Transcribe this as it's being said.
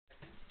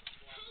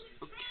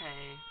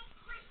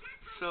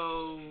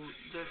So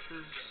this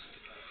is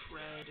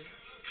Fred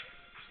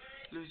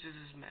loses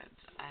his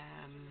meds.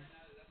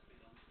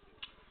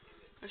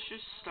 Let's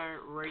just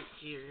start right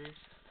here.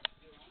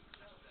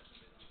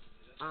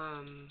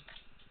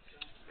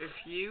 If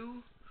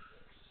you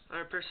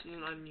are a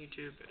person on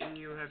YouTube and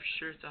you have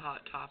sure it's a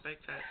hot topic,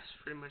 that's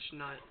pretty much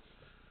not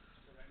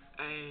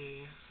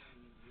a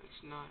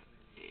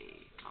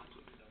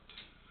compliment.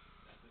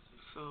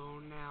 So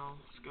now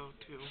let's go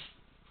to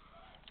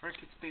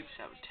Ricketts Baby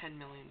Shot with 10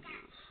 million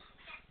views.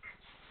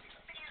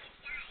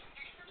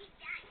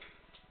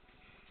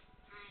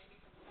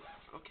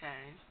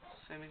 Okay,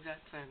 same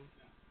exact thing.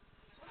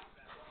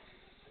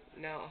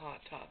 Now a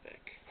hot topic.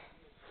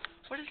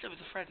 What is it with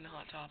the Fred and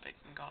hot topic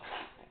and golf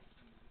people?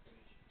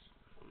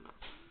 No.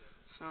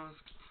 So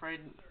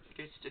Fred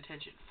gets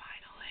detention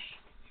finally.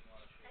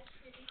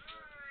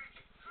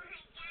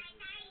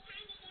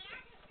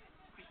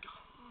 Oh my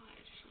god,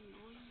 it's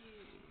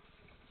annoying.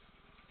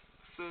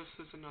 So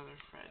this is another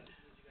Fred.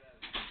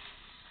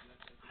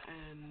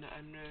 And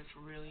I'm just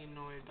really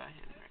annoyed by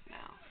him right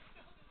now.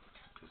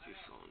 Because he's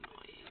so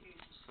annoying.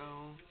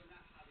 So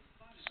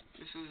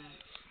this is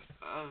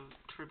a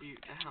tribute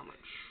to how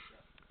much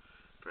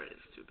Fred is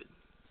stupid.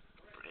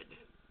 Fred.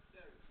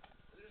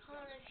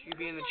 You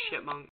being the chipmunk.